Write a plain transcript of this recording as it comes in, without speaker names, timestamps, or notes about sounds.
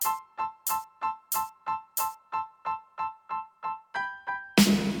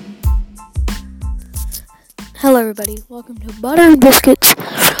Hello everybody, welcome to Butter and Biscuits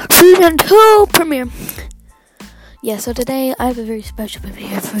Season 2 premiere. So today I have a very special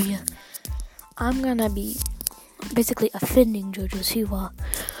premiere for you. I'm gonna be basically offending JoJo Siwa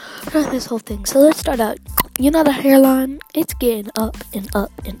throughout this whole thing. So let's start out. You know the hairline? It's getting up and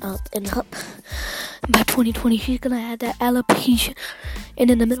up and up and up. By 2020 she's gonna have that alopecia.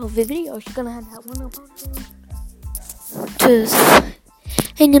 And in the middle of the video she's gonna have that one little ponytail just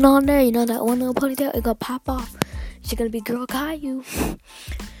hanging on there. You know that one little ponytail? It's gonna pop off. She's gonna be Girl Caillou.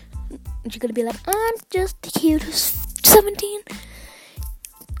 She's gonna be like, I'm just the cutest 17.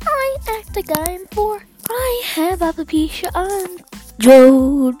 I act like I'm 4. I have alopecia. I'm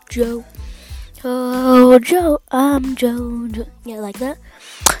JoJo. JoJo. I'm JoJo. Yeah, like that.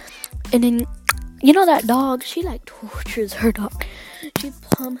 And then, you know that dog? She like tortures her dog. She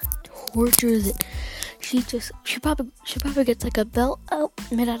plumb tortures it. She probably gets like a belt out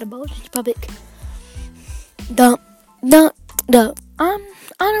made out of bones. She probably dump. I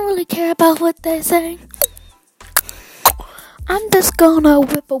don't really care about what they say. I'm just gonna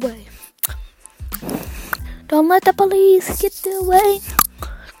whip away. Don't let the police get the way.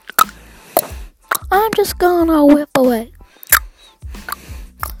 I'm just gonna whip away.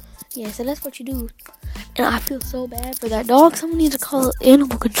 Yeah, so that's what you do. And I feel so bad for that dog. Someone needs to call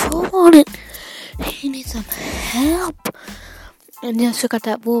animal control on it. He needs some help. And then she got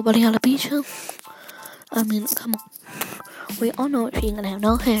that bull body alopecia. I mean, come on. We all know she ain't gonna have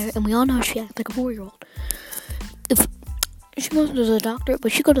no hair, and we all know she acts like a 4-year-old. If she goes to the doctor,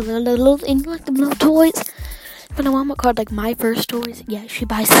 but she go to the little things like the little toys. For the mama called like My First Toys, yeah, she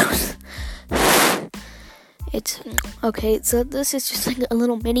buys those. It's okay. So this is just like a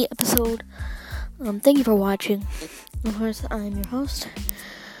little mini episode. Thank you for watching. Of course, I'm your host,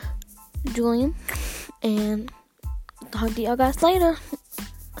 Julian, and talk to y'all guys later.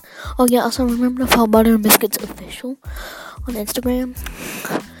 Oh yeah, also remember to follow Butter and Biscuits Official on Instagram.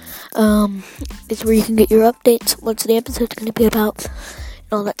 It's where you can get your updates, what's the episode's gonna be about,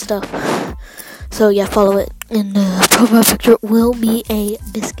 and all that stuff. So yeah, follow it. And the profile picture will be a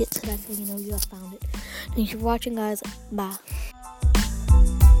biscuit, so that's how you know you have found it. Thanks for watching, guys. Bye.